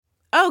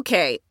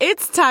Okay,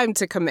 it's time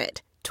to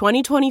commit.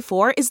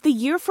 2024 is the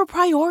year for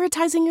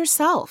prioritizing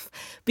yourself.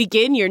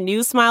 Begin your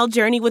new smile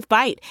journey with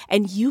Byte,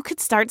 and you could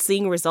start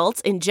seeing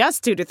results in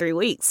just 2 to 3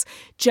 weeks.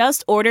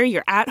 Just order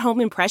your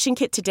at-home impression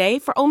kit today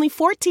for only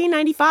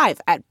 $14.95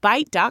 at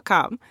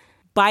Byte.com.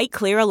 Byte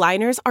Clear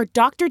aligners are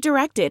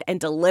doctor-directed and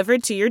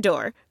delivered to your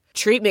door.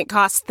 Treatment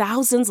costs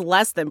thousands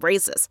less than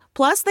braces.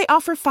 Plus, they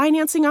offer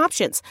financing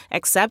options,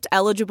 accept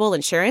eligible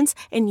insurance,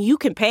 and you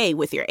can pay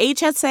with your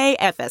HSA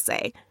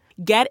FSA.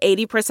 Get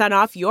 80%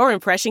 off your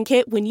impression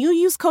kit when you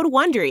use code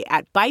WONDERY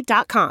at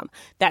Byte.com.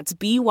 That's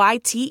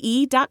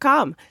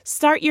BYTE.com.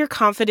 Start your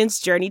confidence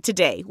journey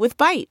today with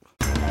Byte.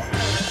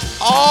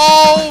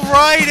 All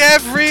right,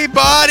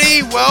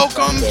 everybody.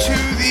 Welcome to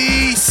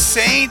the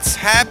Saints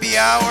Happy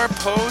Hour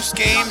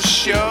post-game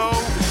show.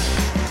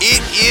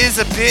 It is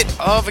a bit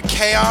of a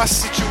chaos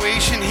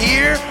situation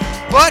here,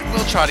 but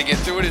we'll try to get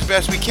through it as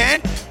best we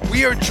can.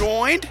 We are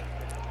joined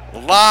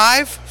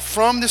live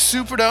from the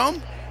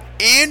Superdome.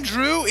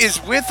 Andrew is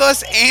with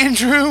us.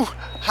 Andrew,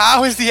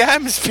 how is the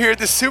atmosphere at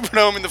the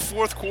Superdome in the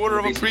fourth quarter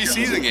of a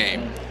preseason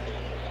game?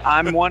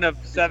 I'm one of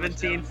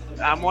 17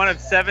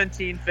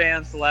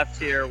 fans left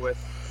here with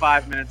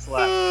 5 minutes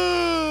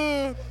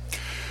left.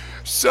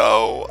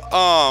 So,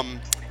 I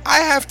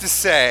have to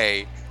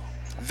say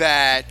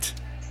that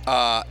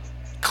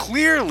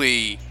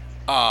clearly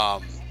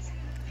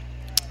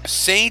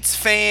Saints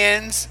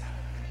fans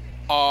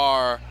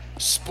are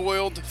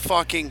spoiled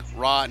fucking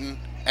rotten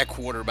at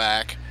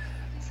quarterback.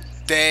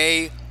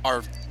 They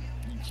are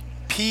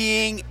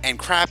peeing and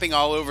crapping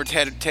all over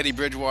Teddy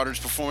Bridgewater's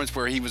performance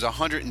where he was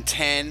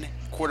 110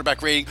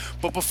 quarterback rating.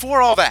 But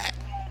before all that,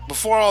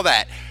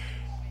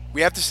 we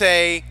have to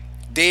say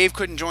Dave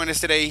couldn't join us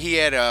today. He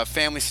had a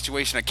family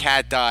situation. A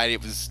cat died.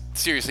 It was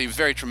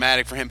very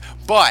traumatic for him.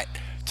 But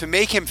to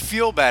make him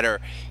feel better,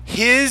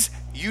 his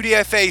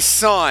UDFA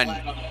son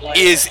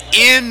is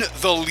in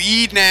the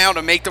lead now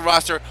to make the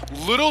roster.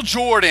 Little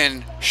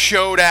Jordan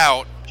showed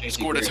out,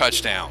 scored a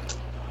touchdown.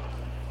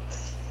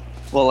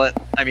 Well,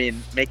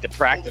 make the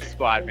practice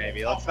squad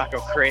maybe. Let's not go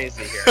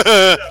crazy here.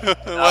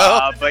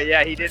 But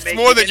yeah, he did make. It's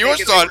more than your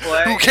son,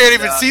 who can't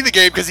even see the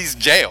game because he's in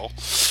jail.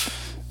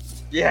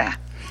 Yeah.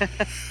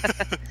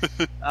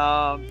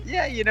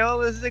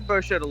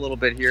 Zigbo showed a little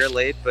bit here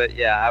late, but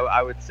yeah,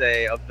 I would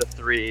say of the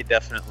three,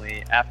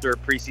 definitely after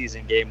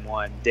preseason game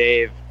one,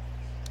 Dave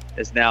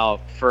is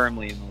now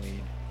firmly in the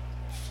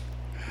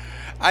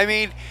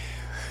lead.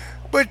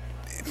 But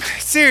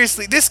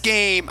seriously, this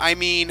game,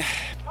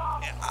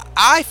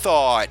 I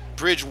thought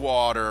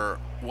Bridgewater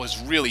was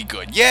really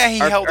good. Yeah, he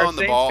held on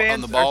the ball too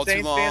long. Are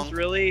Saints fans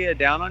really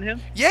down on him?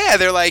 Yeah,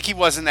 they're like, he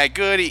wasn't that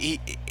good. He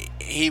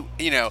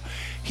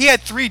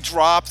had 3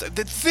 drops.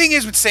 The thing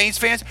is with Saints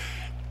fans,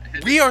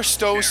 we are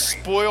so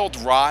spoiled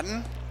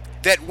rotten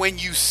that when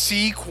you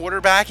see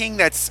quarterbacking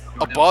that's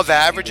above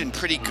average and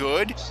pretty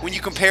good, when you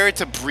compare it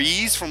to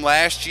Breeze from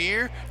last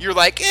year, you're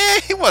like,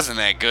 he wasn't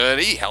that good.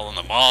 He held on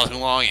the ball too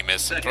long. He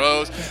missed some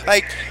throws.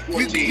 Like,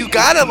 you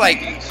gotta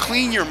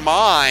clean your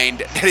mind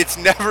that it's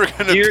never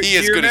gonna be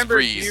as good as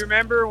Breeze. Do you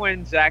remember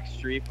when Zach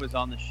Streif was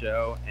on the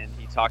show and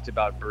he talked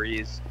about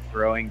Breeze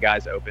throwing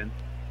guys open?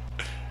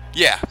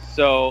 Yeah.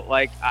 So,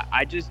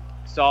 I just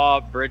saw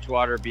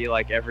Bridgewater be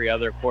like every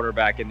other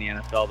quarterback in the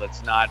NFL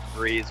that's not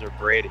Breeze or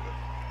Brady.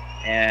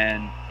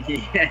 And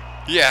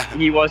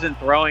he wasn't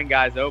throwing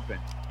guys open,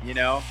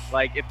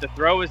 if the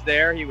throw was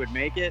there, he would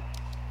make it.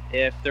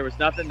 If there was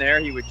nothing there,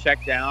 he would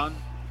check down,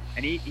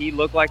 and he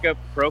looked like a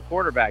pro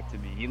quarterback to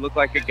me. He looked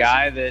like a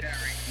guy that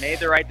made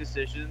the right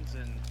decisions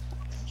and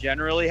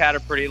generally had a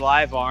pretty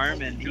live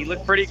arm, and he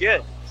looked pretty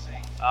good.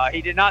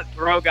 He did not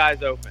throw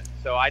guys open,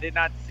 so I did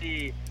not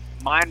see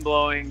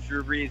mind-blowing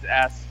Drew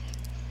Brees-esque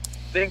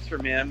things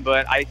from him,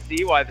 but I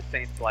see why the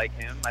Saints like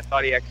him. I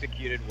thought he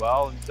executed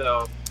well, and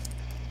so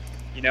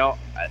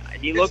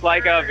he looked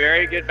like a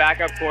very good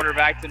backup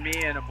quarterback to me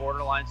and a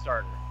borderline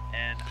starter.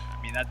 And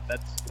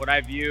that's what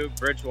I view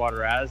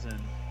Bridgewater as. And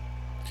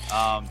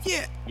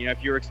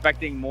if you're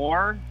expecting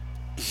more,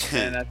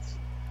 then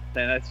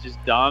that's just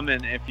dumb.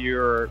 And if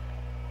you're,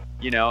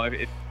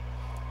 if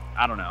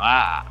I don't know,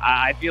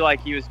 I feel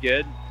like he was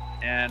good,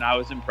 and I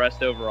was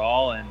impressed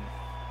overall. And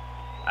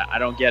I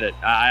don't get it.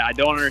 I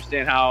don't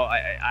understand how.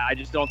 I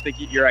just don't think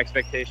your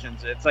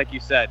expectations. It's like you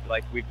said,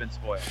 we've been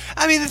spoiled.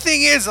 The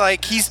thing is,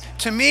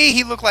 to me,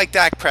 he looked like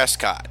Dak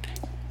Prescott.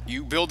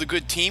 You build a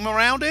good team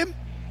around him,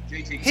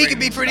 he could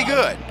be pretty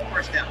good.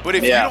 But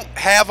if you don't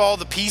have all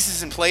the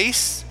pieces in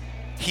place,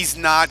 he's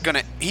not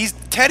gonna.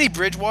 Teddy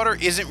Bridgewater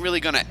isn't really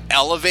gonna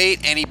elevate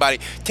anybody.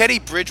 Teddy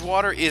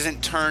Bridgewater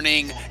isn't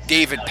turning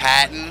David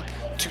Patton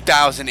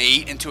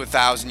 2008 into a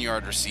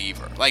 1,000-yard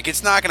receiver.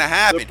 It's not going to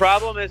happen. The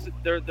problem is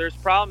the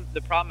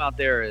problem out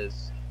there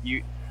is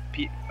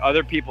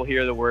other people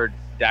hear the word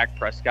Dak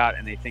Prescott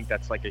and they think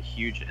that's like a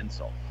huge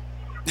insult.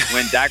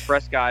 When Dak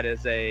Prescott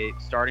is a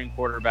starting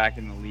quarterback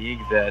in the league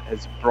that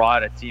has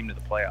brought a team to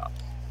the playoffs.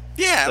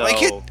 Yeah, I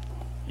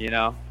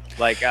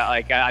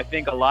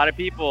think a lot of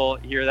people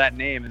hear that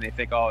name and they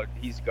think, oh,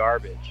 he's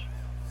garbage.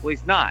 Well,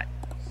 he's not.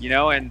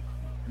 And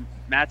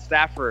Matt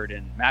Stafford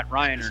and Matt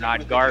Ryan are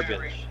not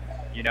garbage,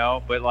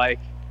 but like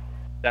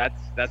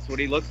that's what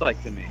he looks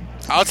like to me.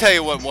 I'll tell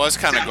you what was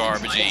kind of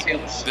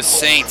garbagey. The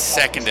Saints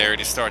secondary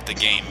to start the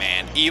game,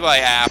 man. Eli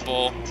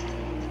Apple,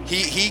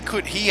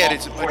 he had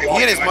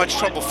as much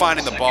trouble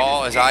finding the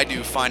ball as I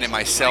do finding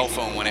my cell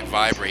phone when it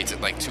vibrates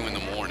at like 2 in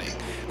the morning.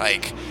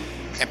 Like,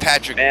 and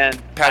Patrick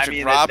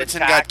Robinson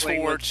the got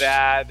tackling torched. Was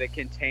bad. The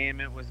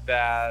containment was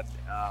bad.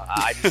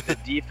 The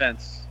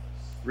defense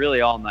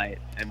really all night,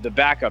 and the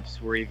backups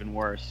were even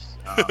worse.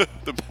 The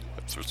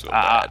backups were so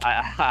bad.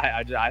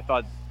 I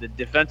thought the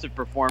defensive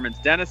performance,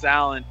 Dennis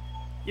Allen,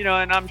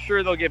 and I'm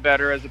sure they'll get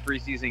better as the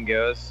preseason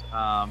goes.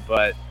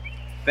 But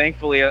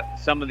thankfully,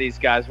 some of these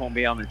guys won't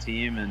be on the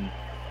team, and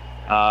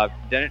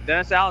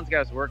Dennis Allen's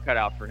got his work cut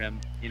out for him.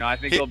 I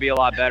think he'll be a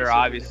lot better,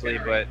 obviously,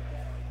 but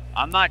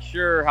I'm not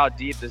sure how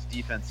deep this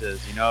defense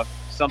is. If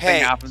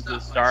something happens to the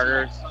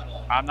starters,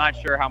 I'm not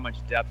sure how much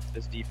depth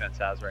this defense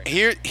has right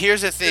now.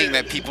 Here's the thing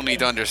that people need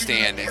to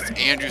understand. Is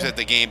Andrew's at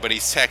the game, but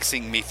he's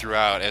texting me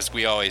throughout, as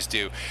we always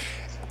do.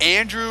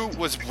 Andrew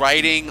was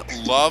writing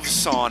love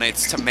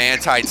sonnets to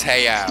Manti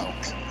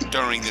Te'o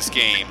during this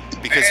game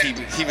because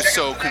he was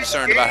so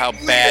concerned about how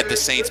bad the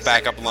Saints'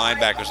 backup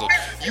linebackers look.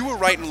 You were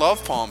writing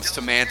love poems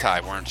to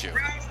Manti, weren't you?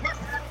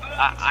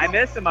 I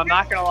miss him, I'm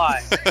not going to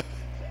lie.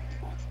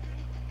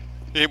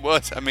 It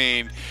was,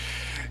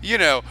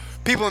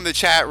 people in the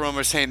chat room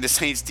are saying the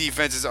Saints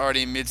defense is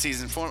already in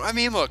midseason form.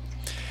 Look,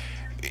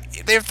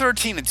 they're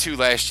 13-2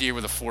 last year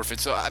with a forfeit,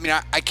 so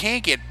I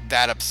can't get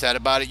that upset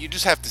about it. You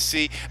just have to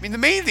see. The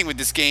main thing with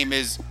this game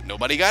is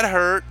nobody got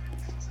hurt.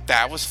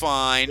 That was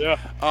fine. Yeah.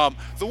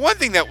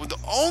 The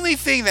only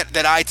thing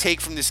that I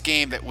take from this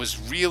game that was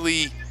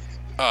really,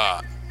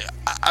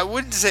 I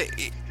wouldn't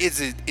say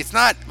it's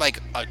not like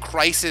a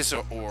crisis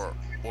or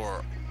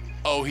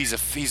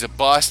he's a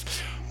bust.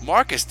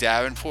 Marcus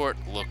Davenport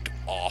looked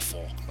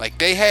awful. Like,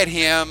 they had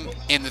him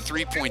in the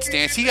 3-point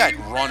stance. He got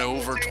run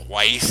over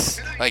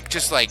twice.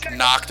 Just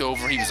knocked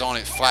over. He was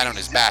flat on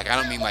his back.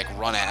 I don't mean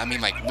run at. I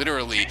mean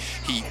literally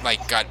he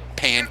got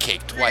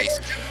pancaked twice.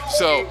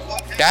 So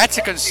that's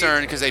a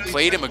concern because they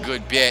played him a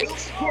good bit.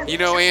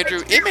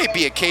 Andrew, it may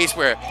be a case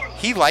where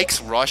he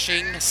likes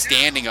rushing,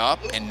 standing up,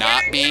 and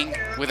not being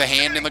with a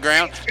hand in the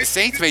ground. The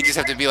Saints may just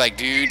have to be like,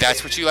 dude,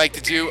 that's what you like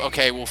to do?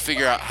 Okay, we'll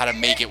figure out how to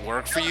make it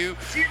work for you.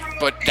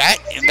 But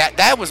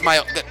that's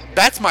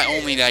my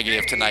only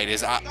negative tonight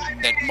is that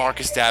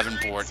Marcus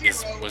Davenport he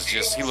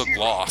looked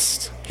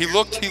lost. He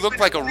looked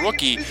like a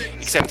rookie,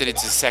 except that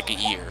it's his second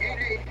year.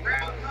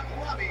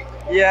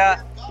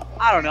 Yeah,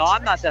 I don't know.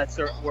 I'm not that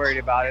worried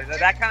about it.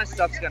 That kind of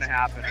stuff's going to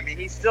happen.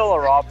 He's still a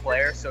raw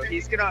player, so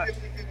he's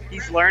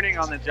learning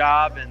on the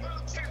job, and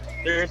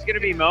there's going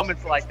to be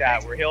moments like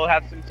that where he'll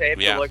have some tape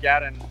to look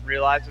at and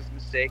realize his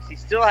mistakes. He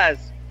still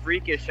has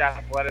freakish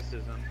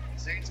athleticism,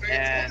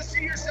 and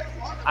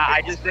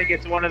I just think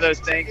it's one of those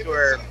things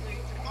where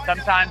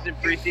sometimes in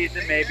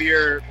preseason maybe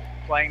you're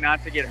playing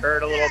not to get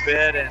hurt a little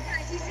bit, and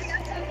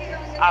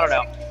I don't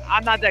know.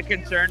 I'm not that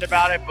concerned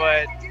about it,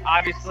 but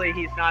obviously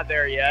he's not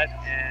there yet,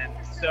 and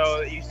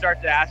so you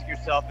start to ask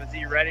yourself, is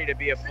he ready to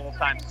be a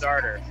full-time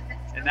starter?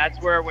 And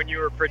that's where when you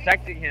were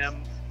protecting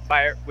him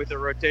with a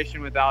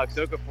rotation with Alex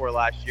Okafor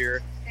last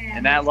year,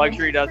 and that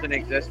luxury doesn't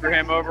exist for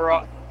him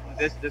overall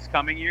this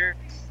coming year,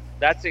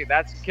 that's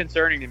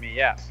concerning to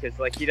me,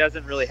 because he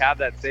doesn't really have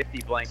that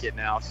safety blanket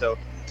now, so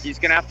he's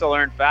going to have to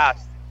learn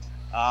fast.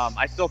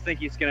 I still think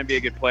he's going to be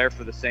a good player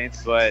for the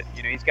Saints, but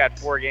he's got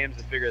 4 games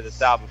to figure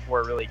this out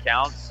before it really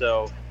counts.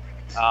 So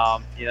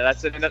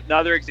that's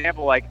another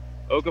example.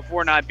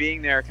 Okafor not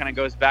being there kind of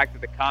goes back to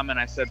the comment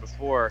I said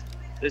before.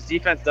 This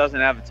defense doesn't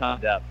have a ton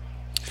of depth.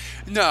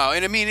 No,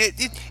 and the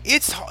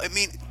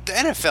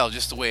NFL,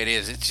 just the way it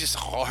is, it's just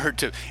hard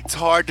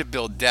to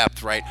build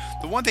depth, right?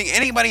 The one thing,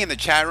 anybody in the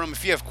chat room,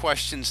 if you have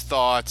questions,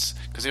 thoughts,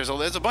 because there's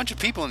a bunch of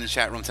people in the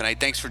chat room tonight.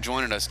 Thanks for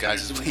joining us,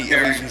 guys, as we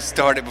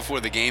started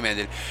before the game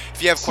ended.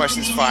 If you have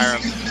questions, fire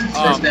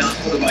them.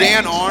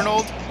 Dan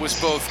Arnold was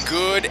both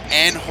good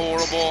and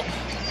horrible.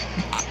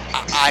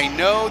 I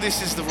know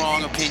this is the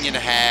wrong opinion to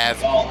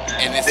have,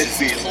 and this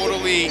is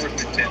totally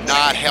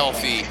not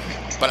healthy,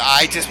 but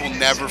I just will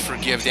never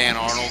forgive Dan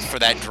Arnold for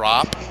that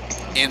drop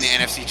in the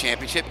NFC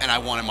Championship, and I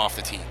want him off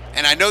the team.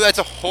 And I know that's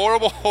a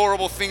horrible,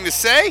 horrible thing to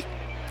say,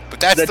 but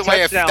that's the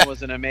way I feel. The touchdown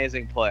was an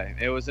amazing play.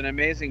 It was an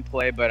amazing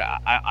play, but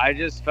I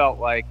just felt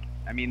like,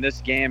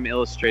 this game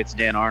illustrates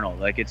Dan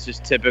Arnold. It's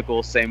just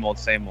typical same old,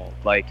 same old.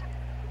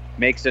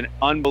 Makes an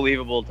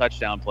unbelievable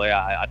touchdown play.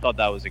 I thought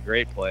that was a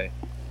great play.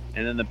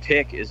 And then the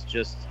pick is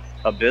just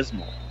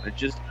abysmal. It's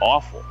just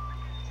awful.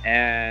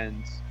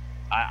 And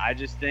I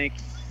just think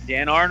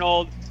Dan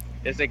Arnold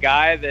is a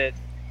guy that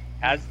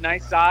has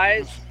nice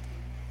size,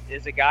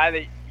 is a guy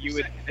that you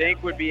would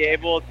think would be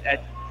able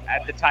at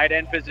the tight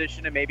end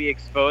position to maybe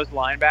expose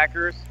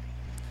linebackers.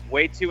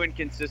 Way too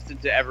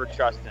inconsistent to ever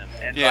trust him.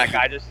 And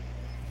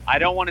I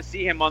don't want to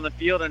see him on the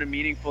field in a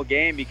meaningful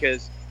game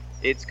because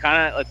it's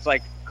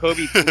like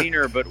Kobe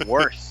Fleener but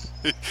worse.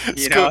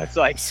 It's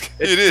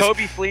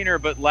Kobe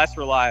Fleener but less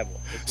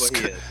reliable. Is what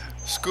he is.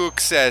 Skook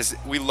says,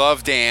 we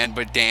love Dan,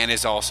 but Dan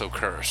is also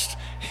cursed.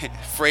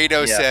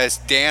 Fredo says,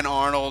 Dan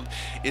Arnold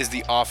is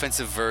the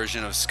offensive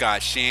version of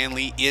Scott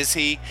Shanley. Is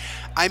he?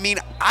 I mean,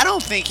 I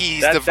don't think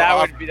he's that's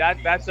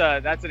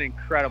an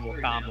incredible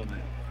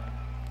compliment.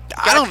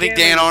 I don't think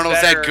Dan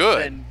Arnold's that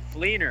good. Than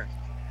Fleener.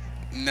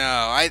 No,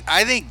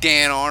 I think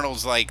Dan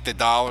Arnold's like the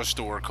dollar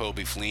store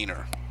Kobe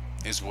Fleener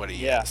is what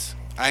he is.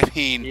 I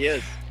mean, he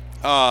is.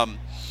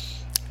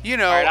 You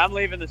know. All right, I'm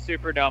leaving the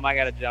Superdome. I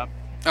got to jump.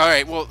 All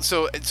right, well,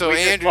 so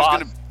Andrew's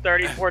going to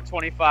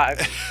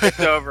 34-25. It's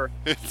over.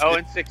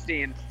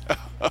 0-16.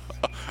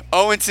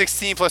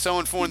 0-16 plus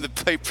 0-4 in the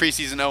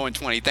preseason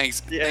 0-20.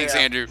 Thanks,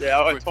 Andrew. Yeah,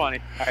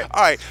 0-20.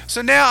 All right,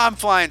 so now I'm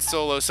flying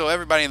solo, so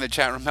everybody in the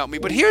chat room help me.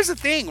 But here's the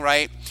thing,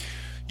 right?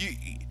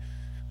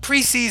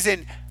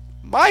 Preseason,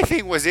 my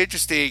thing was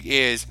interesting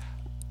is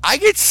I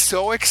get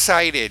so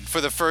excited for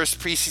the first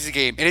preseason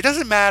game, and it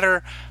doesn't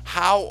matter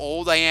how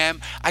old I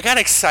am. I got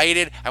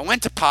excited. I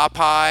went to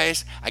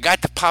Popeyes. I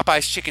got the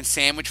Popeyes chicken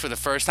sandwich for the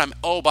first time.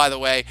 Oh, by the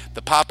way,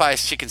 the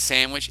Popeyes chicken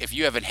sandwich, if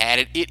you haven't had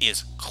it, it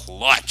is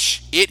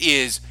clutch.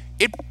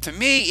 To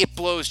me, it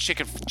blows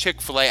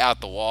Chick-fil-A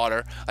out the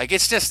water. Like,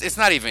 it's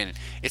not even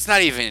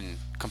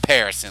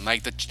comparison.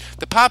 Like, the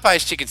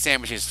Popeyes chicken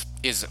sandwich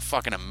is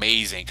fucking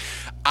amazing.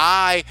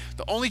 The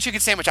only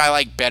chicken sandwich I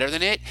like better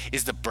than it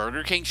is the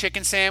Burger King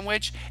chicken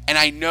sandwich, and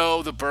I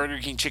know the Burger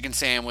King chicken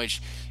sandwich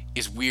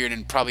is weird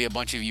and probably a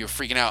bunch of you are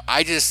freaking out.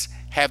 I just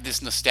have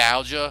this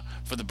nostalgia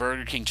for the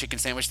Burger King chicken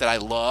sandwich that I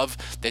love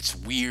that's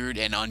weird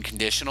and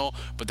unconditional,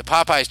 but the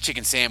Popeyes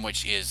chicken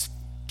sandwich it's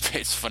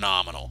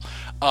phenomenal.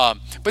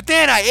 But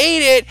then I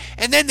ate it,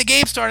 and then the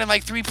game started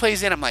like 3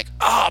 plays in. I'm like,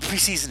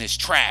 preseason is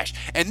trash.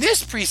 And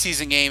this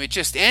preseason game, it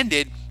just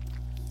ended.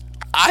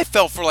 I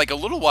felt for like a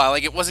little while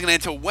like it wasn't going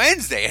to end until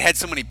Wednesday. It had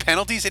so many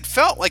penalties. It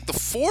felt like the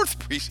 4th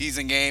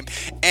preseason game,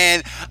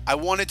 and I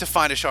wanted to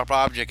find a sharp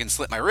object and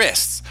slit my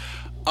wrists.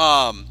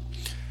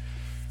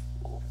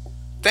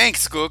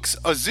 Thanks, Skooks.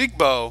 A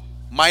Zigbo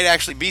might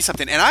actually be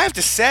something. And I have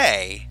to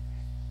say,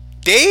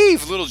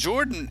 Dave Little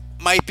Jordan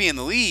might be in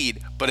the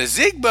lead, but a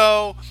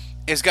Zigbo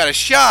has got a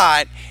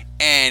shot,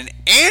 and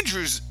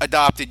Andrew's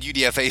adopted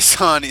UDFA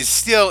son is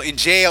still in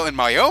jail in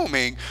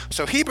Wyoming,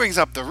 so he brings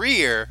up the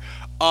rear.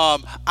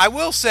 I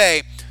will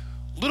say,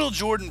 Little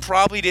Jordan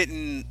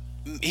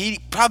he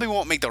probably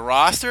won't make the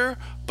roster,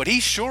 but he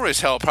sure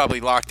as hell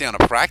probably locked down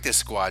a practice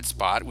squad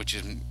spot, which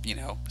is,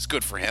 it's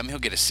good for him. He'll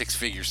get a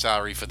 6-figure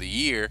salary for the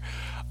year.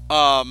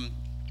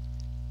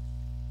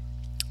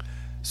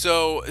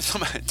 So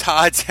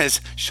Todd says,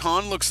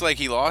 Sean looks like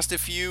he lost a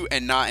few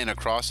and not in a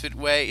CrossFit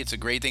way. It's a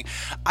great thing.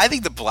 I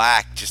think the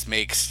black just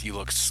makes you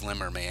look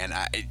slimmer, man.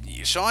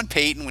 Sean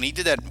Payton, when he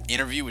did that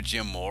interview with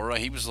Jim Mora,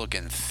 he was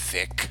looking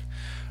thick.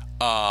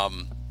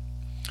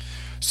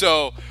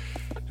 So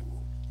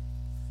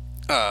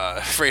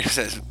Fredo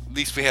says, at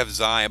least we have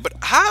Zion. But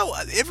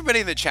everybody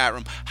in the chat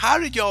room, how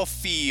did y'all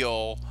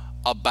feel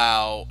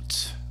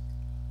about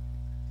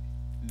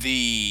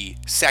the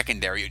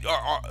secondary?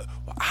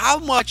 How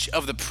much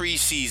of the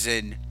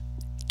preseason,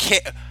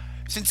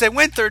 since they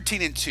went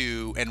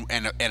 13-2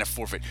 and a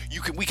forfeit,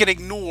 we can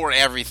ignore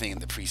everything in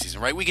the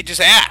preseason, right? We could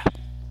just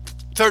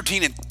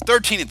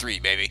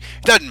 13-3, baby. It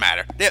doesn't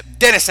matter.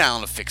 Dennis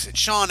Allen will fix it.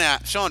 Sean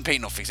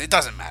Payton will fix it. It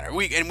doesn't matter.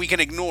 We can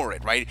ignore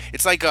it, right?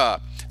 It's like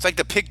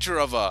the picture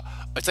of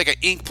it's like an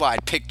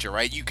ink-blot picture,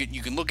 right? You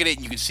can look at it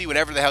and you can see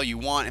whatever the hell you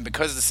want, and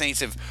because the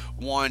Saints have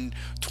won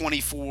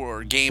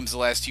 24 games the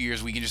last 2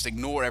 years, we can just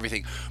ignore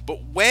everything.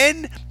 But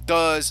when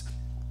does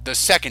the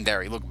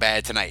secondary look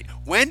bad tonight?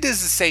 When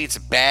does the Saints'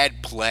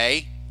 bad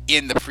play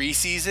in the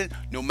preseason,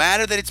 no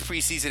matter that it's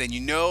preseason and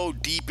you know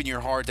deep in your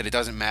heart that it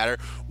doesn't matter,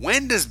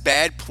 when does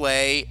bad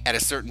play at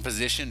a certain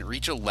position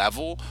reach a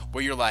level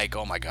where you're like,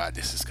 oh my God,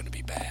 this is going to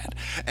be bad?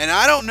 And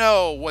I don't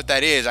know what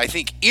that is. I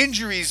think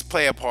injuries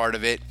play a part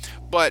of it,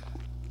 but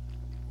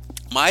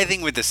my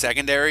thing with the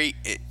secondary,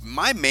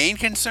 my main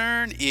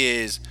concern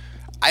is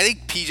I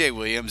think P.J.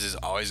 Williams is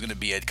always going to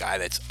be a guy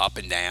that's up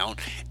and down.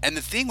 And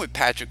the thing with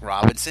Patrick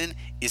Robinson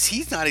is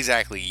he's not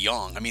exactly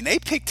young. I mean, they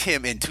picked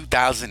him in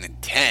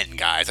 2010,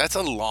 guys. That's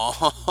a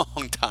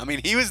long time. I mean,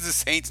 he was the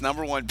Saints'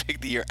 #1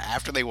 pick the year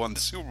after they won the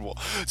Super Bowl.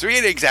 So he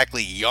ain't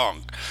exactly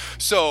young.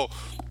 So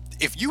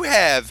if you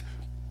have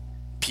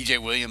P.J.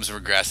 Williams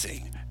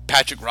regressing,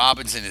 Patrick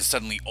Robinson is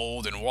suddenly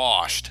old and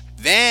washed,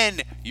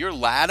 then you're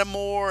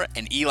Lattimore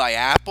and Eli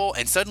Apple,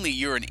 and suddenly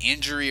you're an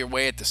injury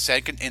away in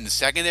the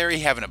secondary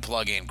having to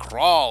plug in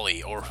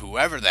Crawley or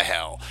whoever the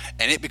hell,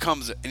 and it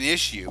becomes an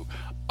issue.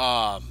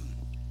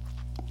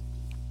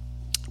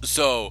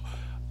 So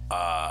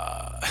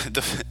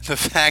the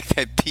fact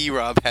that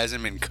P-Rob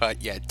hasn't been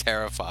cut yet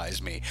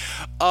terrifies me.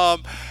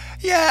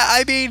 Yeah,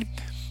 I mean,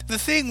 the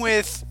thing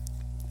with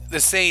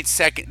the Saints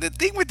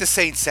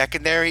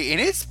secondary,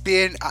 and it's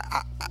been,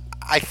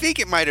 I think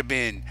it might have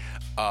been.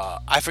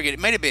 I forget. It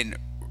might have been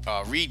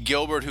Reed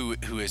Gilbert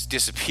who has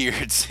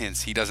disappeared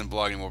since he doesn't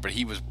blog anymore, but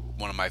he was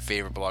one of my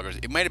favorite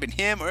bloggers. It might have been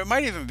him, or it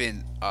might have even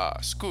been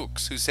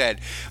Skooks, who said,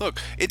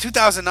 look, in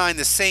 2009,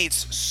 the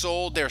Saints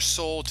sold their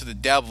soul to the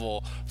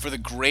devil for the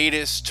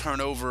greatest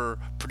turnover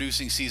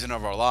producing season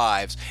of our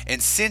lives.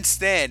 And since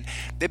then,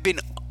 they've been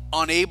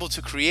unable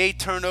to create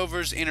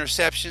turnovers,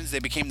 interceptions. They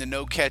became the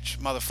no-catch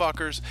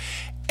motherfuckers.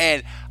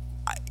 And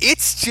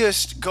it's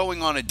just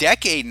going on a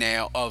decade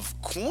now of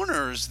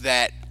corners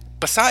that,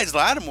 besides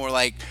Lattimore,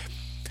 like,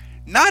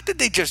 not that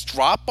they just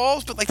drop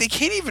balls, but like they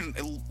can't even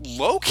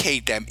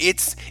locate them.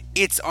 It's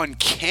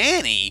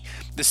uncanny,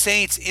 the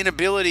Saints'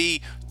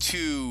 inability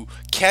to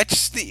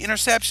catch the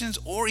interceptions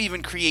or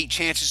even create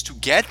chances to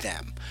get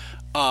them.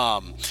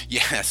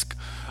 Yes,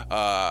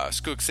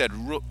 Skook said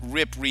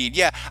rip Reed.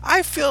 Yeah,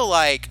 I feel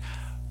like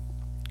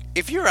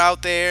if you're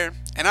out there,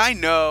 and I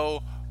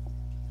know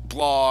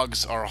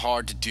blogs are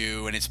hard to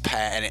do, and it's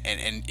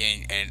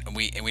and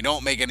we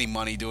don't make any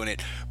money doing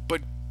it,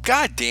 but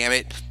god damn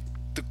it,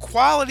 the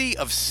quality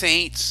of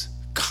Saints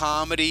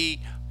comedy,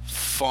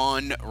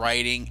 fun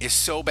writing is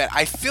so bad.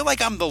 I feel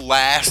like I'm the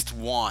last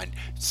one.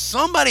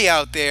 Somebody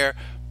out there,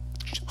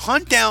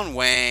 hunt down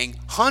Wang,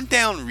 hunt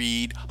down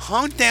Reed,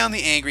 hunt down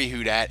the Angry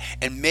Houdat,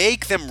 and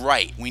make them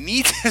right. We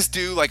need to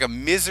do like a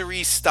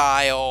Misery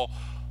style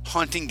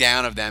hunting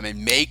down of them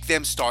and make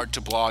them start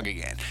to blog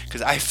again.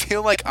 Because I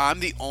feel like I'm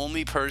the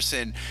only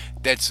person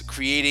that's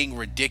creating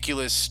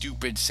ridiculous,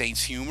 stupid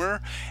Saints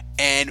humor,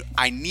 and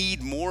I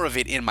need more of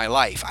it in my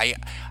life. I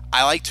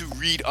like to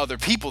read other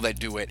people that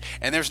do it,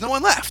 and there's no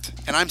one left,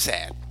 and I'm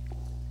sad.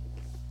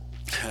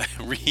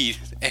 Reed,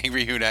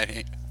 Angry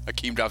Houdat,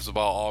 Akeem drops the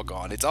ball, all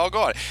gone. It's all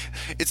gone.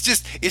 It's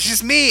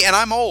just me, and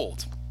I'm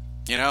old,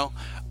 you know.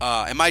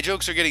 And my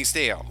jokes are getting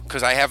stale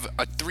because I have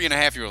a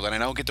 3.5-year-old and I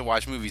don't get to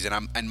watch movies,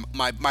 and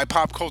my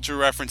pop culture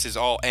references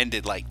all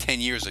ended like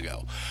 10 years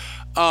ago.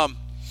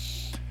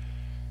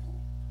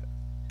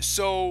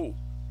 So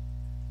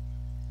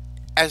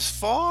as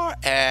far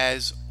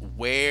as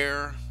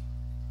where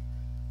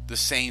the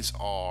Saints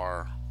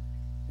are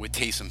with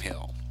Taysom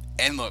Hill,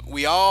 and look,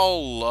 we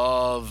all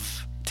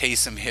love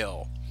Taysom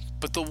Hill,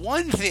 but the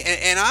one thing,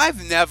 and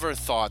I've never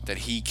thought that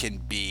he can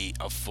be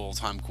a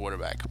full-time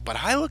quarterback,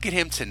 but I look at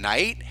him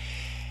tonight,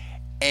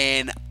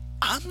 and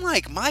I'm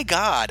like, my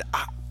God,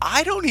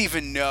 I don't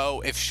even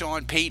know if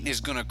Sean Payton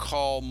is going to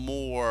call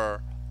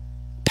more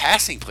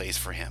passing plays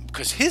for him,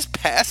 because his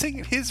passing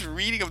and his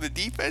reading of the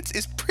defense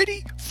is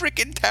pretty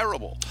freaking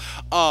terrible.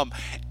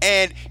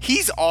 And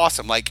he's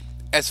awesome. Like,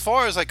 as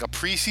far as like a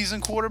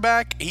preseason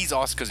quarterback, he's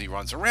awesome because he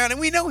runs around, and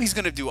we know he's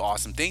going to do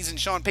awesome things, and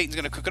Sean Payton's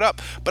going to cook it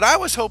up. But I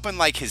was hoping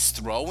like his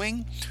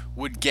throwing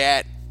would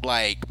get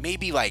like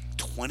maybe like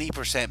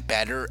 20%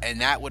 better,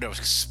 and that would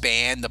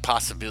expand the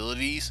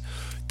possibilities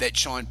that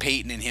Sean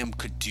Payton and him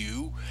could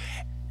do.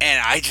 And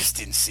I just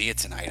didn't see it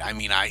tonight. I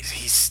mean,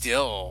 he's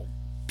still,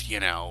 you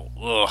know,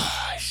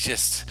 it's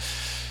just,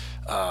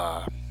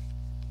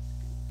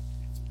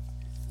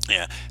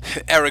 yeah.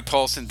 Eric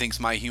Paulson thinks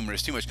my humor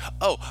is too much.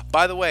 Oh,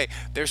 by the way,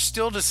 they're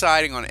still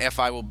deciding on if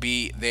I will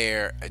be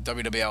there at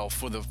WWL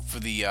for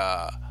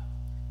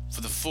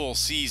the full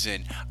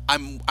season.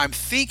 I'm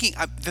thinking.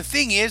 The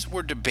thing is,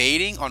 we're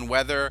debating on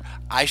whether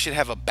I should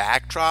have a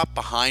backdrop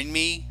behind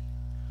me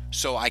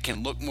so I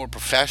can look more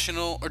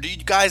professional, or do you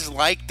guys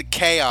like the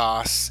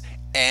chaos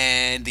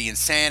and the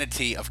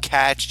insanity of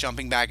cats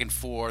jumping back and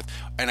forth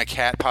and a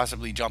cat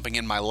possibly jumping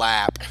in my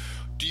lap?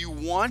 Do you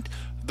want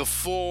the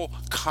full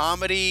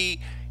comedy?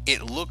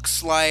 It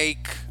looks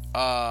like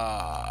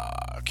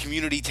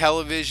community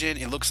television.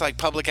 It looks like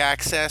public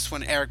access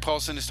when Eric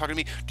Paulson is talking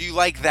to me. Do you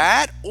like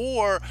that?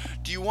 Or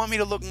do you want me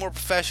to look more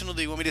professional?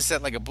 Do you want me to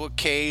set like a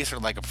bookcase or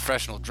like a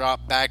professional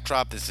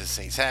backdrop? This is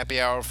Saints Happy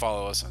Hour.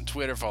 Follow us on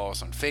Twitter. Follow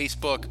us on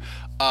Facebook.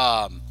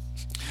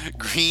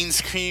 Green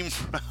screen,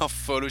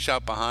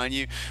 Photoshop behind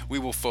you. We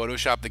will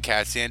Photoshop the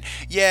cats in.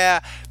 Yeah.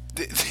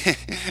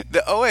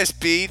 The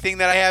OSB thing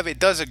that I have, it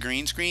does a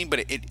green screen,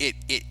 but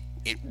it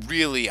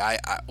really,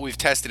 we've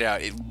tested it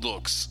out. It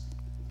looks,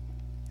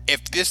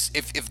 if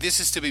this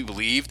is to be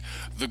believed,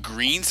 the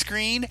green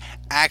screen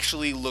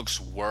actually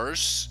looks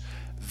worse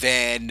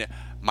than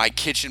my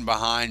kitchen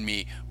behind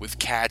me with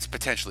cats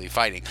potentially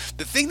fighting.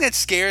 The thing that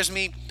scares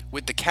me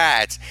with the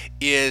cats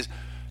is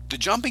the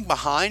jumping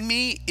behind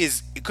me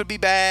it could be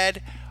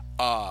bad.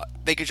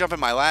 They could jump in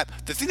my lap.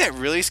 The thing that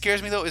really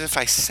scares me, though, is if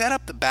I set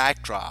up the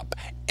backdrop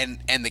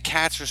and the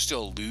cats are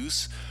still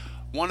loose,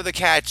 one of the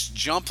cats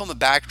jumps on the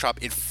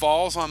backdrop, it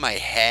falls on my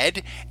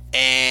head,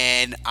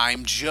 and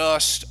I'm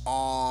just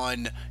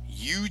on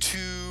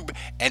YouTube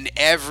and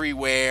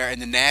everywhere,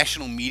 and the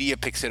national media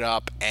picks it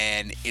up,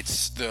 and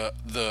it's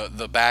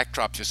the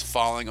backdrop just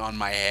falling on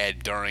my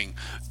head during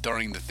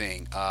the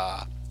thing.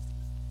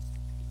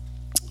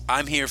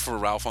 I'm here for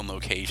Ralph on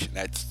location.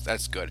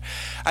 That's good.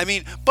 I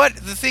mean, but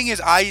the thing is,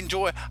 I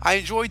enjoy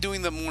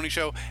doing the morning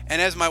show, and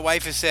as my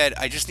wife has said,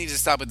 I just need to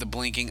stop with the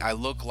blinking. I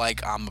look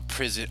like I'm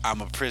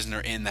a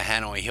prisoner in the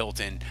Hanoi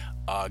Hilton,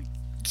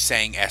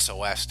 saying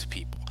SOS to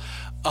people.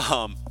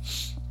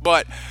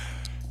 But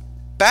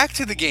back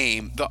to the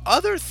game. The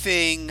other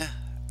thing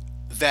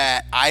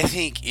that I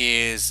think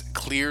is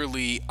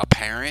clearly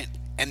apparent,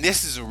 and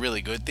this is a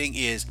really good thing,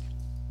 is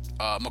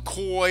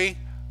McCoy,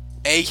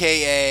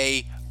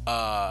 aka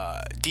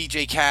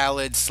DJ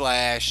Khaled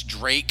 /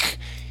 Drake.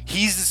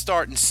 He's the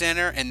starting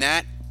center, and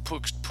that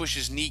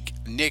pushes Nick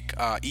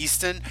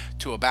Easton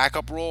to a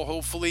backup role,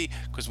 hopefully,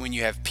 because when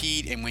you have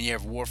Pete and when you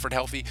have Warford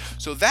healthy.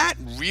 So that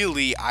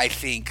really, I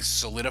think,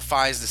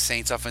 solidifies the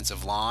Saints'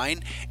 offensive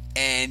line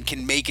and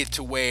can make it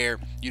to where,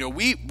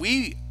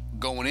 we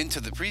going into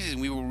the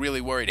preseason, we were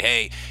really worried,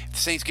 hey, if the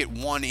Saints get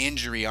one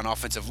injury on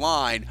offensive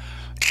line,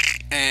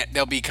 and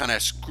they'll be kind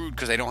of screwed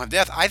because they don't have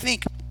depth. I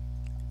think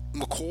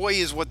McCoy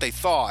is what they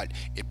thought.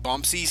 It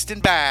bumps Easton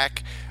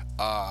back.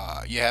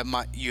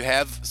 You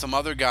have some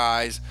other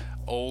guys,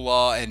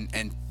 Ola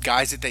and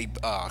guys that they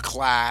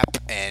Clapp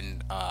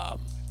and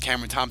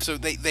Cameron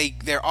Thompson. So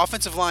their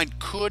offensive line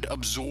could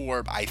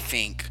absorb, I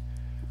think,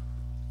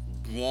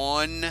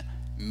 one,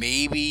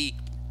 maybe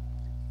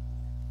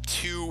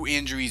two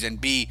injuries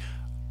and be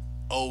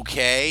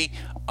okay.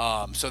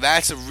 So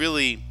that's a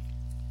really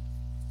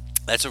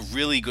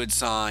good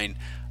sign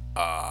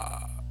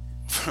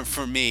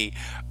for me.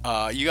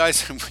 You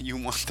guys, you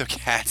want the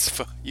cats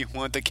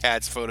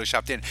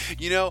photoshopped in.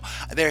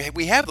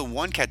 We have the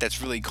one cat that's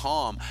really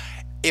calm.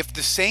 If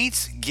the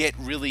Saints get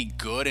really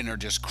good and are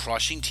just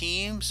crushing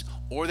teams,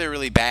 or they're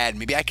really bad,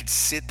 maybe I could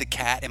sit the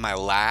cat in my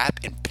lap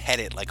and pet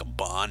it like a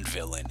Bond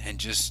villain and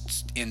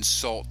just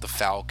insult the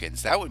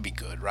Falcons. That would be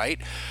good, right?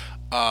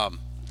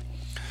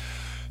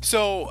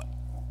 So,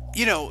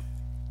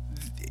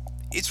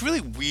 it's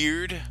really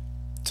weird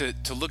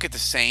to look at the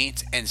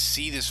Saints and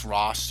see this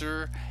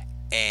roster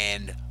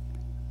and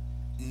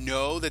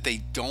know that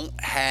they don't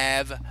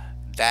have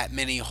that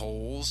many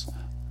holes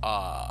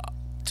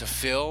to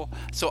fill.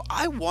 So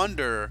I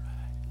wonder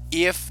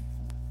if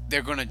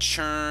they're going to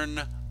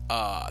churn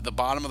the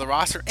bottom of the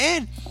roster.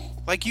 And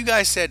like you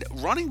guys said,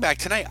 running back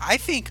tonight, I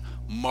think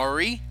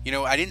Murray,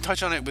 I didn't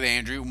touch on it with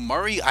Andrew.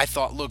 Murray, I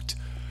thought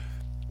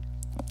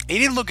he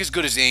didn't look as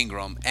good as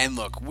Ingram. And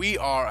look, we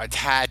are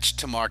attached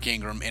to Mark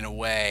Ingram in a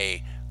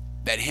way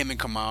that him and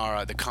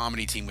Kamara, the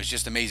comedy team, was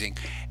just amazing.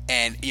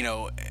 And,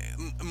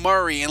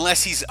 Murray,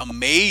 unless he's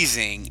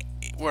amazing,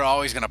 we're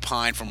always going to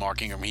pine for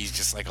Mark Ingram. He's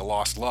just like a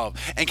lost love.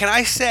 And can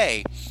I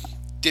say,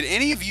 did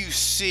any of you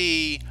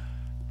see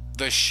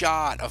the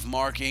shot of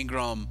Mark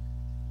Ingram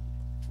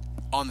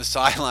on the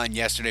sideline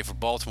yesterday for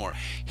Baltimore?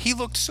 He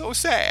looked so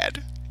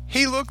sad.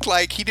 He looked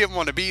like he didn't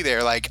want to be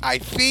there. Like, I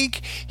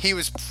think he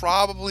was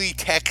probably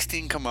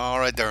texting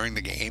Kamara during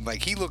the game.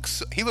 Like, he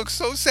looks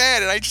so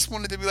sad, and I just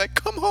wanted to be like,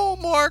 come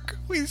home, Mark.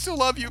 We still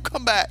love you.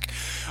 Come back.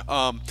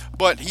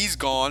 But he's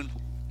gone.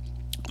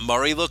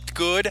 Murray looked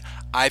good.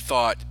 I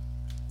thought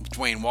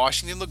Dwayne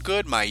Washington looked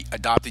good. My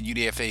adopted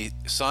UDFA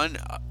son,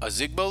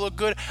 Zigbo, looked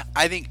good.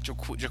 I think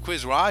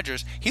Jaquiz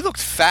Rodgers, he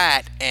looked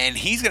fat, and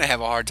he's going to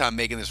have a hard time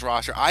making this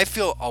roster. I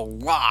feel a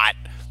lot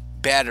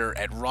better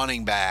at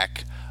running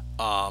back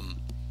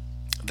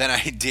than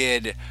I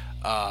did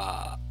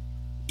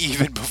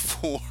even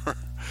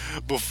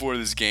before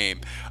this game.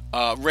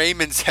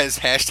 Raymond says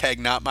hashtag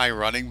not my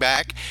running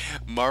back.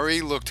 Murray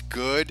looked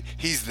good.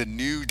 He's the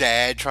new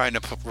dad trying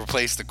to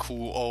replace the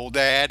cool old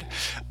dad.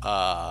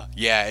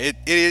 Yeah, it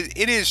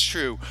is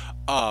true.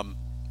 And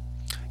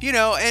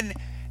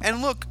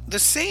look, the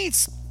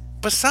Saints,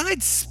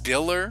 besides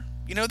Spiller,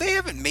 they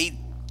haven't made,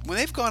 when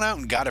they've gone out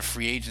and got a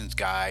free agents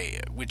guy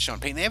with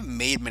Sean Payton, they haven't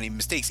made many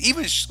mistakes.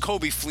 Even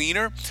Kobe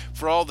Fleener,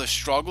 for all the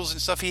struggles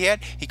and stuff he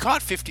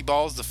caught 50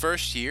 balls the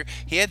first year.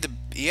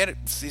 The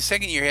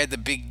second year he had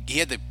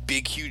the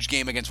big huge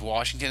game against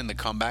Washington in the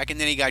comeback, and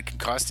then he got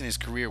concussed and his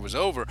career was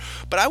over.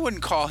 But I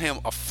wouldn't call him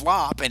a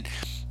flop. And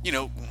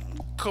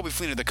Kobe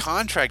Fleener, the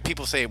contract,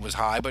 people say it was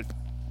high, but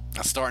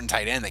a starting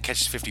tight end that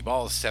catches 50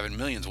 balls, $7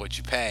 million is what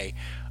you pay.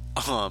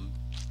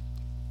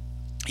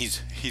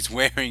 He's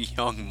wearing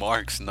young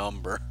Mark's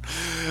number.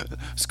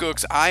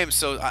 Skooks,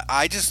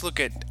 I just look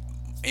at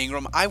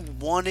Ingram. I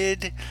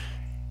wanted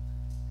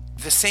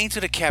the Saints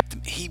would have kept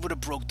him. He would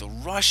have broke the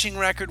rushing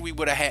record. We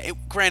would have had it.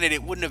 Granted,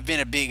 it wouldn't have been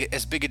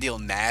as big a deal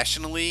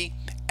nationally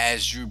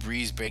as Drew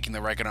Brees breaking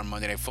the record on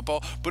Monday Night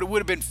Football, but it would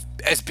have been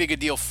as big a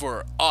deal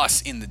for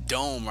us in the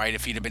Dome, right,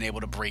 if he'd have been able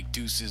to break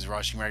Deuce's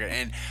rushing record.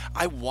 And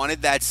I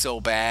wanted that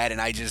so bad, and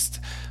I just,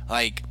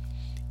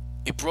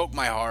 it broke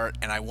my heart,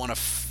 and I want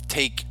to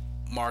take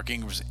Mark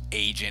Ingram's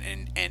agent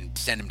and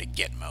send him to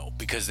Gitmo,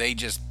 because they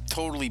just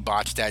totally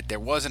botched that. There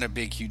wasn't a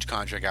big, huge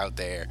contract out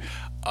there.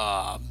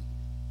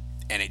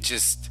 And it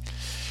just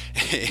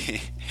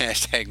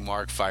hashtag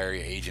Mark fire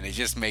your agent. It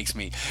just makes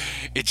me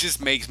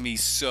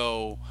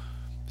so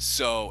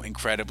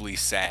incredibly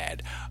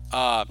sad.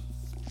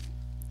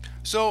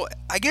 So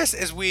I guess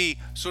as we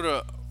sort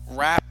of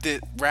wrap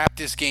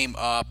this game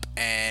up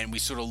and we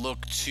sort of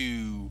look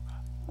to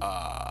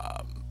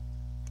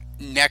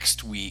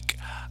next week,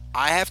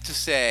 I have to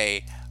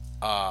say,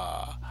 when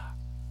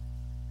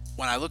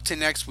I look to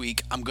next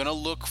week, I'm gonna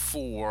look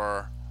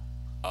for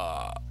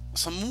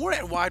some more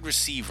at wide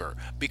receiver,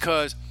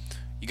 because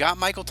you got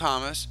Michael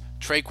Thomas.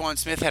 Traquan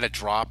Smith had a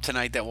drop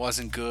tonight that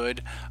wasn't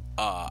good.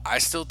 I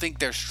still think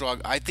they're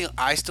struggling.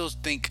 I still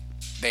think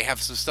they have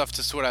some stuff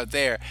to sort out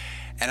there.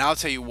 And I'll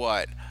tell you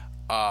what,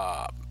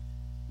 I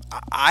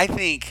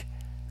think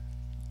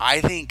I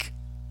think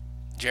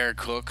Jared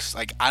Cook's,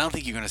 I don't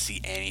think you're going to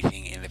see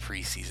anything in the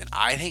preseason.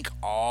 I think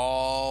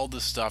all the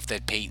stuff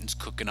that Peyton's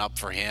cooking up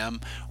for him,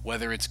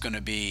 whether it's going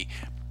to be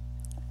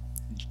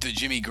the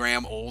Jimmy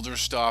Graham older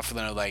stuff,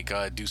 like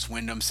Deuce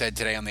Wyndham said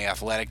today on The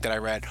Athletic that I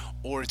read,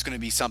 or it's going to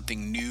be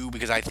something new,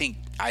 because I think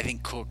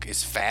Cook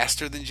is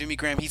faster than Jimmy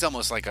Graham. He's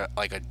almost like a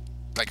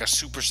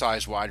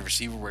supersized wide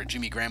receiver, where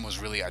Jimmy Graham was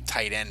really a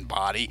tight end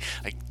body.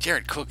 Like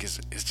Jared Cook is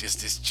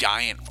just this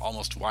giant,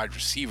 almost wide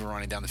receiver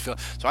running down the field.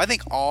 So I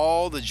think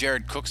all the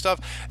Jared Cook stuff,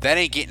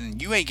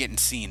 you ain't getting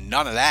seen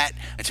none of that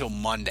until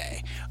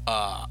Monday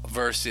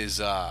versus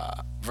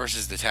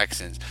the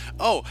Texans.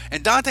 Oh,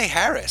 and Dante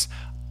Harris,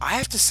 I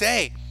have to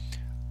say,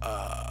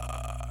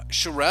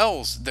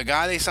 Sherrell's, the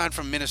guy they signed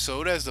from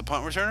Minnesota as the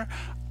punt returner,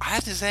 I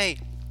have to say,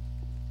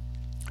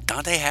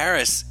 Dante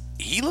Harris,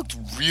 he looked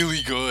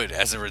really good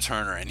as a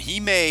returner, and he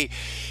may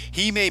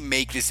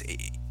make this.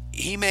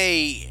 He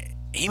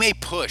may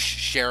push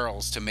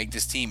Sherrell's to make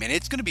this team, and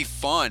it's going to be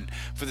fun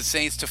for the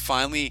Saints to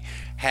finally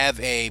have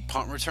a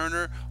punt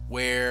returner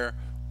where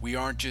we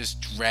aren't just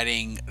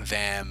dreading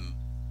them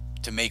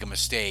to make a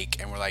mistake,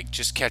 and we're like,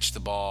 just catch the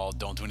ball,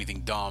 don't do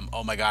anything dumb.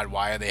 Oh my God,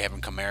 why are they having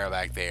Kamara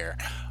back there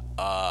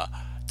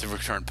to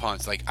return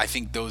punts? I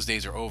think those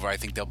days are over. I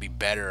think they'll be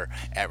better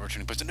at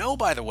returning punts. And oh,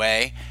 by the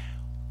way,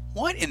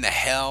 what in the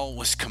hell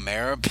was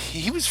Kamara?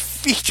 He was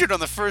featured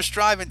on the first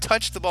drive and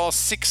touched the ball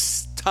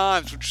 6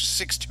 times, which was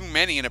 6 too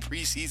many in a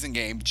preseason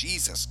game.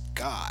 Jesus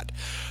God.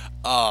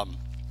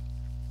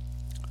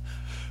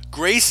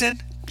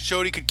 Grayson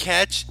showed he could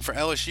catch for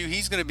LSU.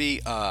 He's gonna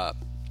be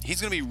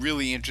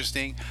really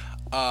interesting.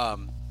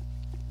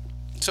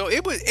 So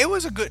it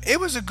was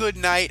a good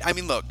night. I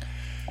mean, look,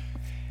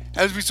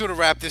 as we sort of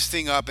wrap this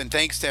thing up, and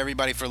thanks to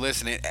everybody for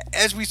listening,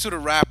 as we sort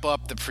of wrap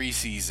up the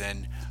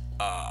preseason,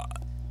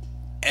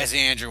 as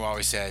Andrew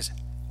always says,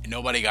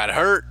 nobody got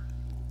hurt.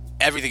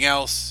 Everything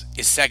else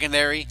is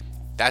secondary.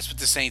 That's what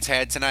the Saints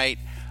had tonight.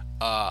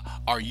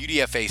 Our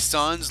UDFA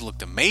Suns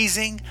looked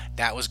amazing.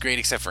 That was great,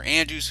 except for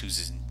Andrews,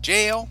 who's in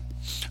jail.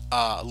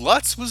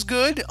 Lutz was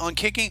good on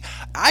kicking.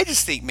 I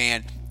just think,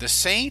 man, the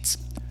Saints,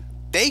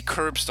 they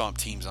curb stomped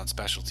teams on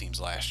special teams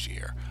last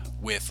year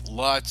with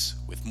Lutz,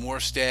 with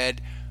Morstead,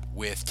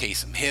 with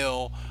Taysom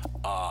Hill.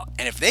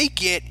 And if they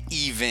get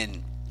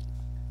even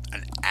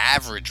an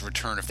average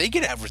return, if they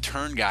get a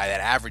return guy that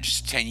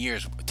averaged 10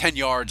 yards,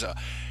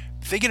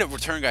 if they get a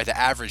return guy to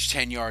average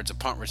 10 yards a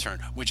punt return,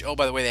 which, oh,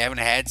 by the way, they haven't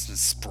had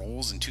since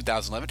Sproles in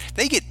 2011,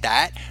 they get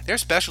that, their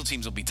special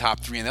teams will be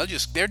top 3, and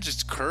they're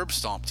just curb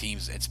stomp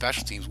teams at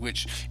special teams,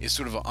 which is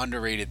sort of an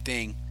underrated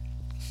thing.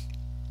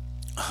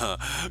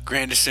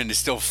 Granderson is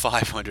still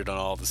 500 on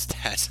all the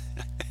stats.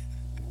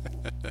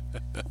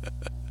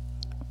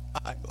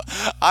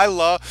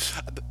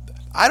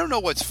 I don't know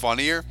what's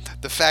funnier,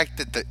 the fact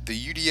that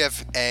the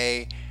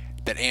UDFA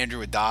that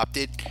Andrew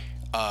adopted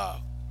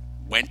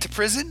went to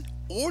prison,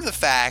 or the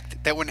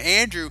fact that when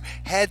Andrew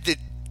had the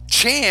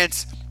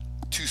chance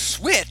to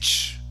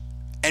switch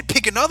and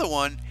pick another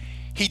one,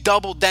 he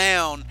doubled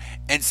down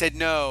and said,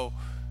 no,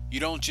 you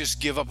don't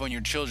just give up on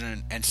your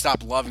children and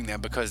stop loving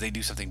them because they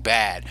do something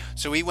bad.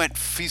 So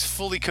he's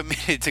fully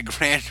committed to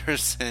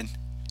Granderson.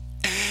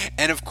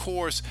 And of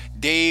course,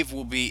 Dave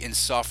will be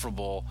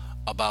insufferable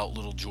about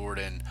little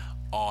Jordan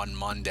on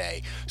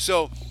Monday.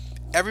 So,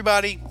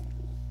 everybody,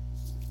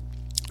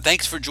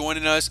 thanks for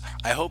joining us.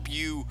 I hope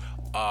you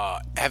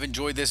have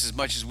enjoyed this as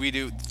much as we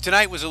do.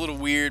 Tonight was a little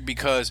weird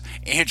because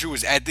Andrew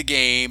was at the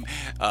game.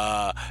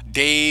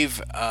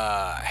 Dave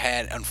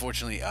had,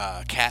 unfortunately,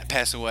 a cat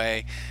pass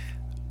away,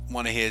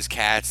 one of his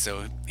cats,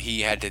 so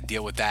he had to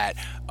deal with that.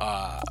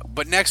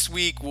 But next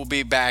week we'll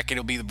be back.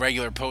 It'll be the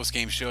regular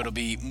post-game show. It'll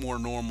be more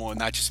normal and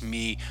not just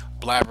me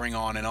blabbering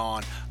on and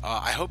on.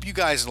 I hope you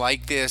guys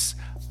like this.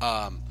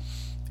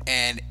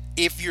 And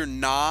if you're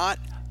not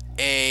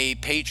a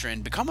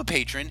patron, become a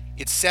patron.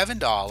 It's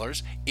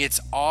 $7. It's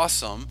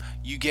awesome.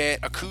 You get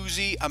a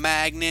koozie, a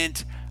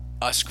magnet,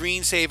 a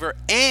screensaver,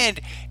 and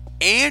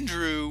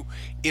Andrew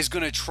is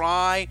going to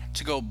try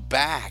to go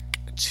back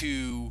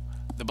to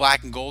the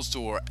Black and Gold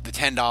store, the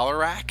 $10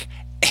 rack.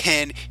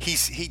 And he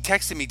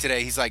texted me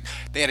today. He's like,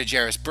 they had a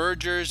Jarris Bird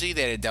jersey,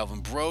 they had a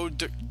Delvin Bro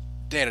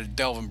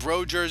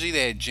jersey,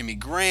 they had Jimmy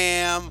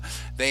Graham,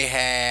 they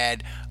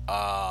had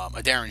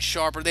a Darren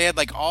Sharper. They had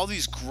like all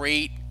these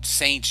great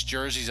Saints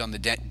jerseys on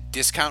the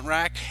discount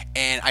rack,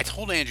 and I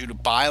told Andrew to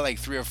buy like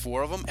 3 or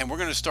 4 of them, and we're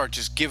going to start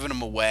just giving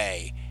them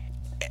away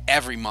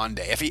every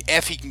Monday.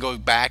 If he can go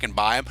back and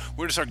buy them,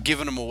 we're going to start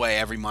giving them away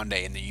every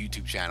Monday in the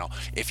YouTube channel.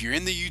 If you're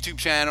in the YouTube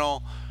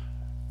channel,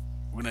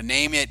 we're going to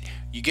name it,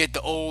 you get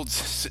the old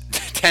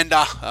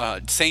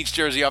 $10 Saints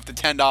jersey off the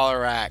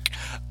 $10 rack,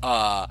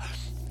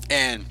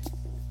 and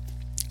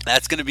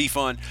that's going to be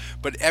fun.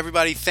 But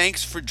everybody,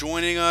 thanks for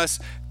joining us.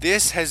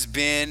 This has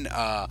been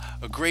a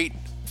great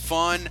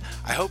fun.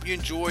 I hope you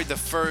enjoyed the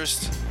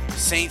first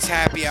Saints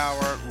Happy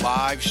Hour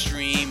live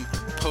stream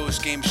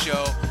post-game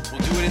show.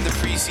 We'll do it in the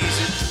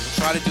preseason.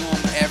 We'll try to do them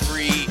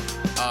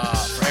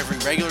for every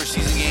regular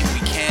season game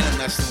we can,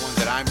 unless the ones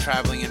that I'm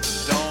traveling into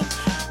the Dome.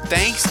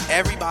 thanks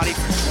everybody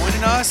for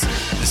joining us.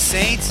 The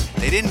Saints,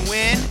 they didn't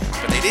win,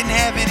 but they didn't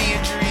have any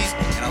injuries,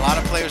 and a lot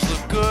of players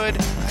look good.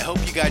 I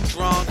hope you got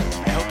drunk.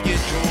 I hope you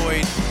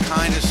enjoyed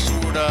kind of,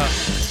 sort of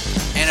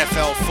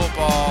NFL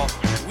football.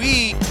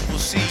 We will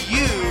see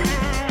you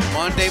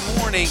Monday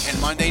morning and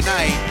Monday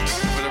night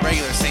for the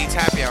regular Saints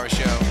Happy Hour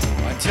show.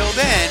 Until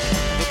then,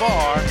 the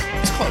bar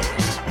is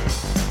closed.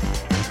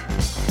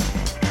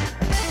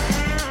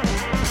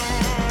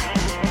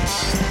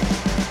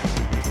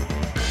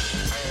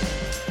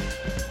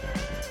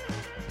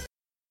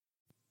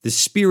 The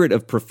spirit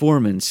of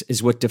performance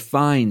is what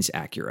defines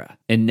Acura,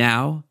 and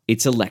now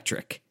it's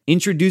electric.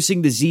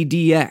 Introducing the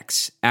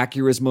ZDX,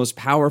 Acura's most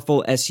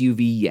powerful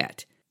SUV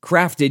yet.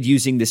 Crafted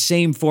using the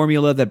same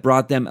formula that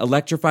brought them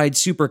electrified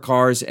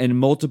supercars and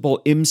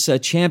multiple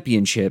IMSA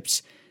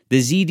championships, the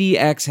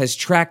ZDX has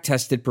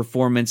track-tested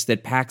performance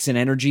that packs an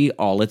energy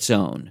all its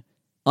own.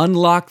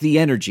 Unlock the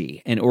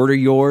energy and order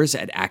yours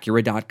at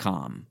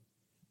Acura.com.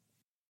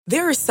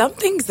 There are some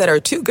things that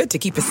are too good to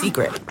keep a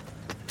secret.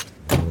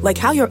 Like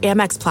how your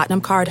Amex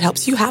Platinum card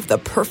helps you have the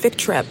perfect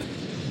trip.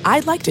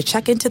 I'd like to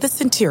check into the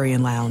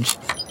Centurion Lounge.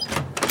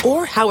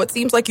 Or how it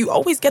seems like you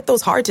always get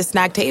those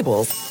hard-to-snag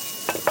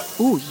tables.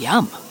 Ooh,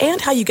 yum.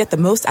 And how you get the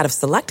most out of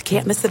select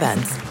can't-miss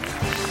events.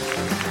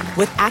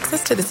 With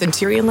access to the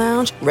Centurion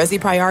Lounge, Resi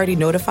Priority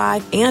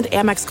Notified, and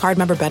Amex card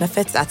member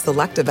benefits at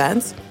select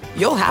events,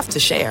 you'll have to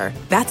share.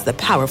 That's the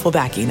powerful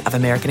backing of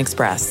American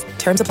Express.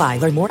 Terms apply.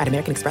 Learn more at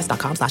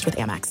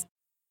americanexpress.com/withAmex.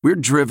 We're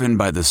driven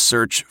by the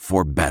search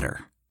for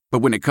better. But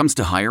when it comes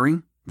to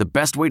hiring, the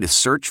best way to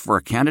search for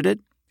a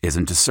candidate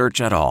isn't to search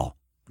at all.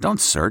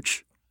 Don't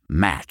search.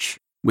 Match.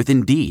 With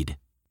Indeed.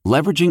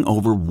 Leveraging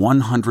over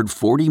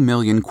 140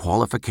 million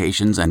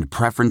qualifications and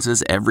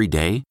preferences every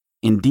day,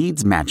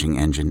 Indeed's matching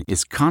engine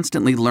is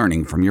constantly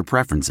learning from your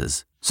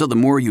preferences. So the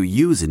more you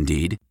use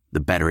Indeed, the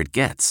better it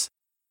gets.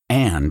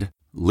 And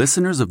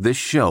listeners of this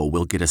show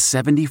will get a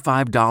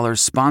 $75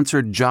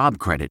 sponsored job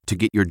credit to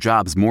get your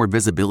jobs more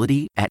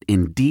visibility at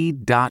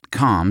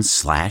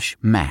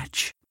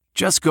Indeed.com/match.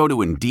 Just go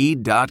to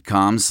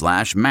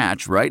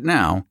Indeed.com/match right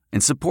now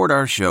and support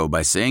our show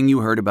by saying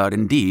you heard about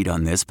Indeed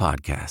on this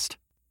podcast.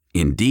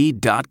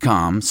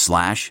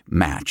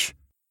 Indeed.com/match.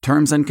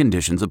 Terms and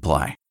conditions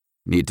apply.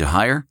 Need to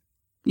hire?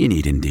 You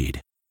need Indeed.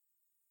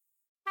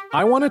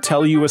 I want to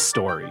tell you a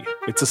story.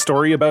 It's a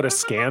story about a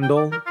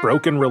scandal,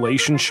 broken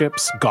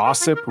relationships,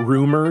 gossip,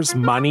 rumors,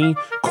 money,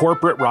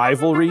 corporate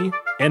rivalry,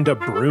 and a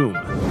broom.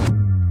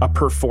 A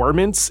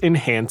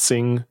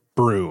performance-enhancing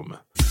broom.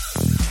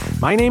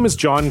 My name is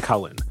John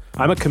Cullen.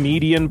 I'm a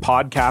comedian,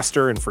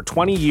 podcaster, and for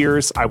 20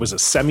 years, I was a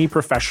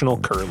semi-professional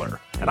curler.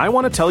 And I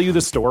want to tell you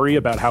the story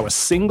about how a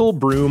single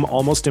broom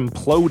almost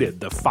imploded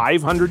the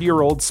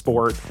 500-year-old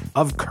sport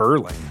of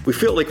curling. We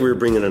felt like we were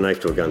bringing a knife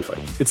to a gunfight.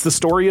 It's the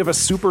story of a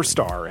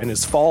superstar and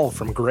his fall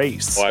from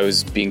grace. Well, I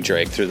was being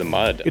dragged through the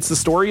mud. It's the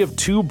story of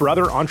two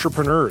brother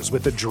entrepreneurs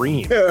with a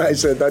dream. Yeah, I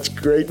said, that's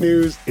great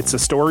news. It's a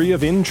story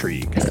of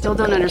intrigue. I still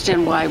don't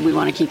understand why we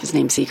want to keep his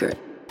name secret.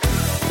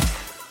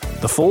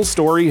 The full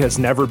story has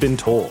never been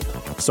told,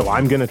 so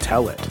I'm going to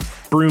tell it.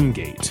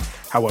 Broomgate,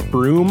 how a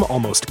broom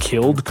almost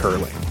killed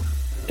curling.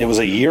 It was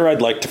a year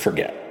I'd like to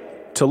forget.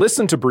 To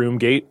listen to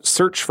Broomgate,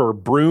 search for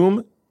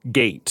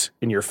Broomgate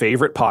in your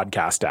favorite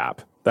podcast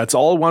app. That's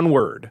all one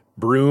word,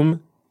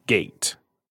 Broomgate.